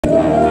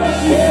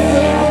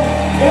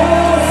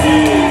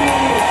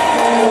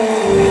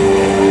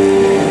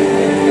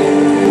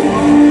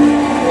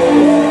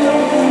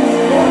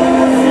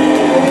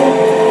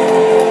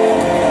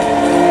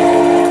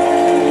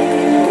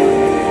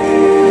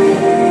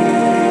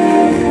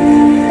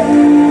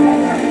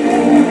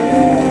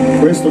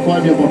Questo qua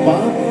è mio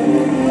papà.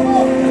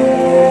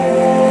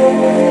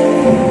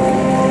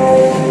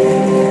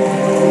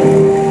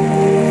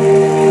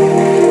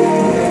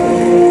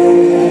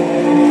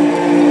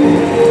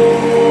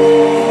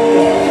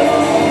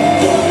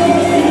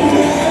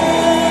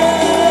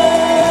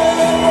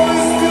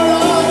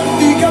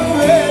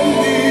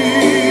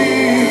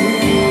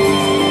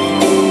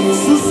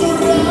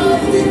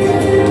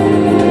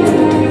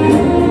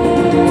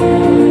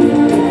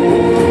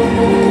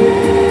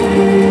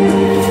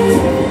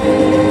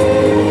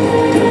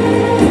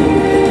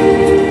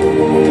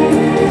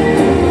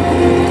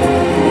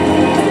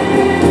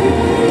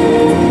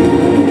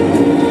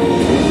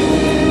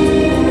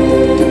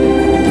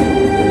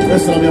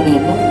 Questa è la mia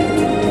mamma.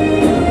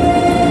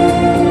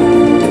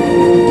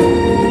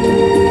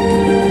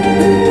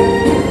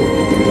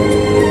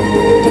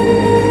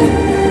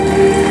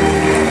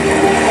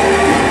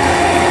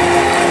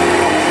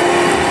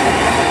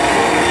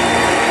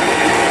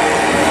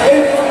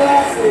 Pietro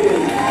Galassi,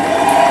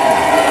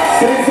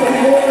 senza di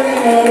voi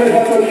non avrei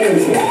fatto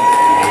niente.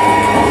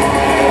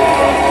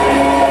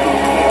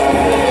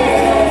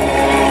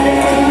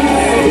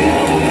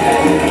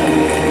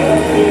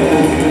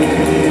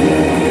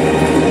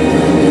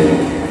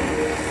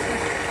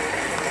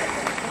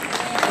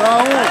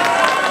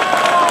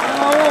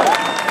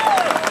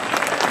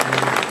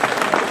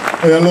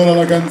 E allora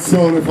la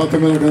canzone,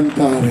 fatemela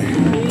cantare.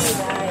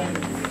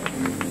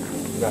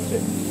 Grazie.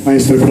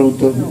 Maestro, è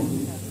pronto?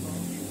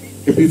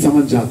 Che pizza ha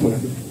mangiato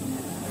lei?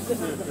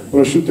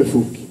 Prosciutto e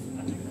funghi.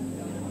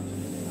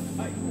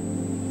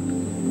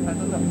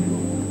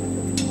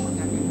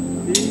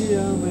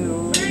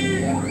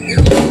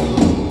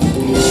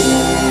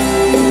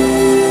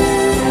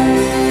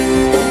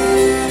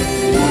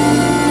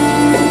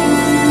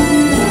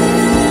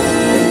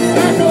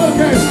 Ecco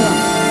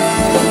l'orchestra!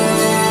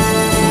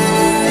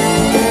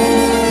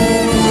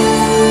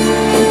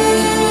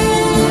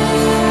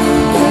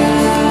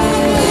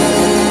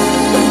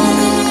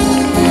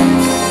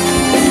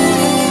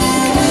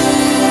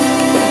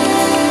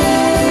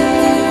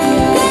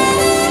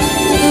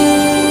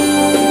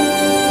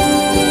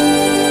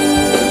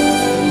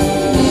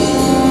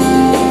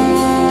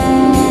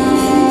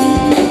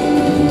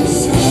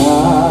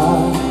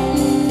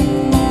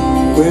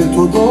 Quel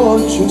tuo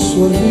dolce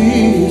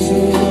sorriso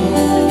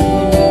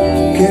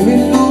che mi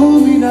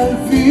illumina il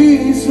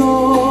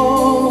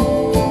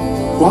viso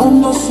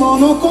quando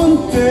sono con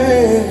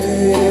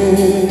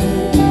te.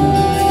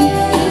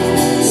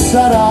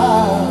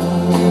 Sarà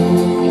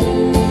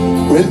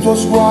quel tuo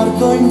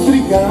sguardo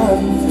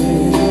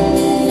intrigante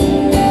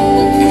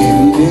che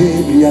mi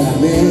nebbia la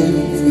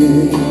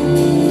mente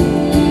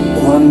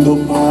quando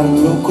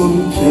parlo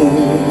con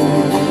te.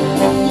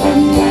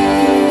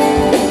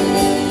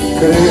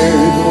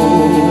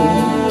 Credo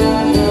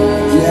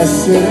di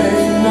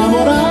essere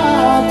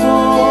innamorato,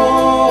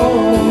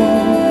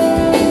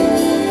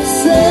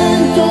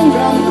 sento un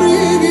gran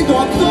brivido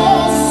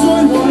addosso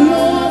e non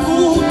l'ho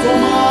avuto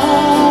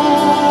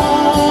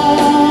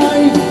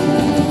mai.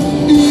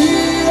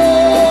 Io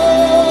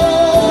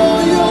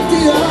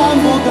ti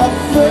amo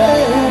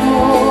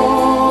davvero,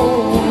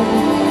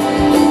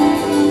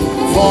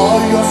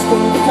 voglio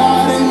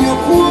ascoltare il mio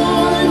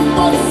cuore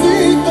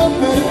impazzito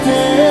per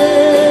te.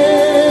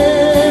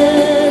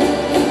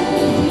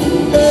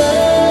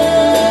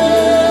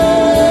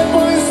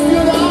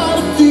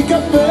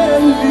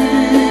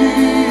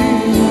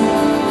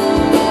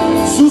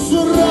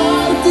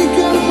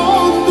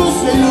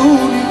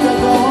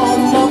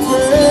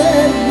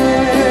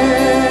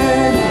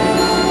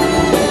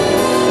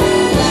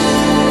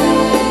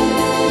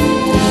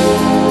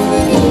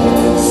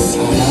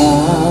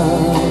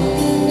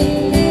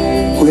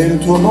 Quel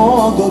tuo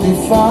modo di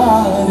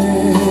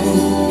fare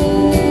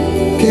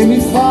che mi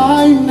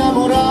fa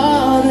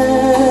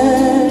innamorare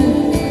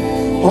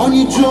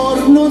ogni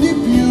giorno di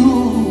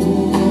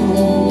più.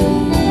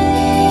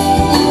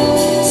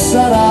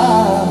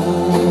 Sarà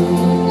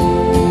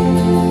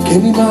che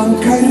mi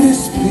manca il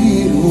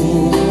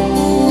respiro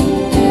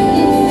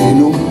e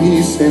non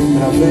mi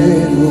sembra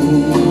vero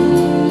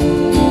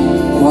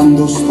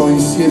quando sto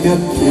insieme a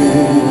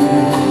te.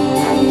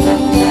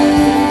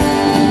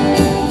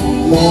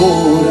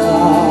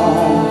 Ora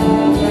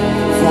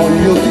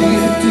voglio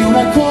dirti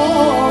una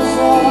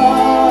cosa,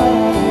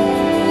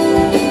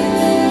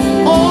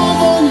 ho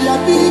voglia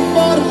di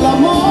far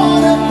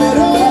l'amore per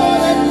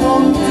ore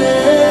con te.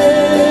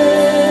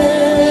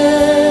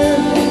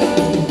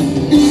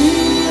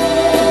 Io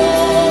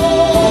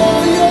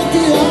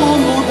ti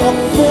amo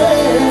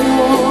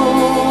davvero,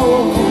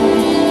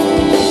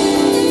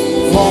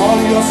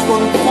 voglio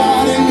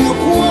ascoltare il mio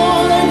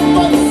cuore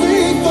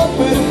impazzito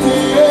per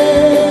te.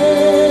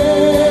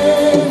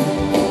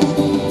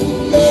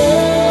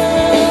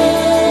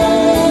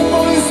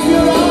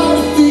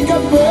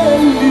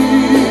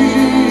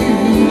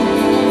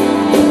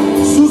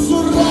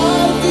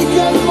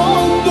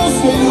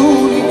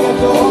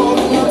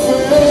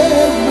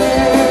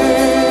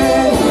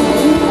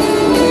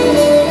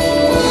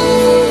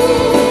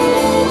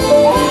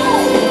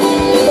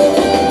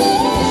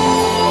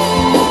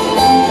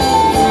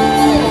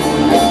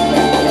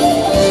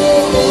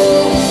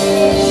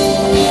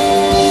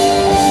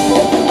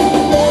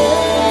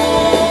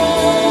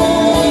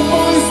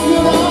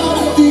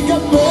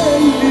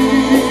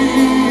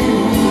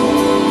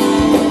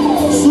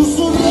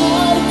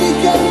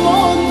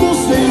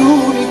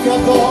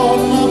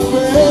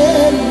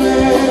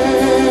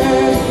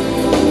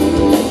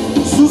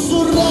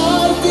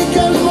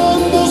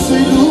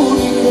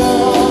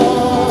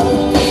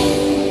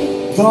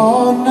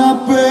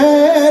 donna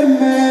per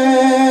me.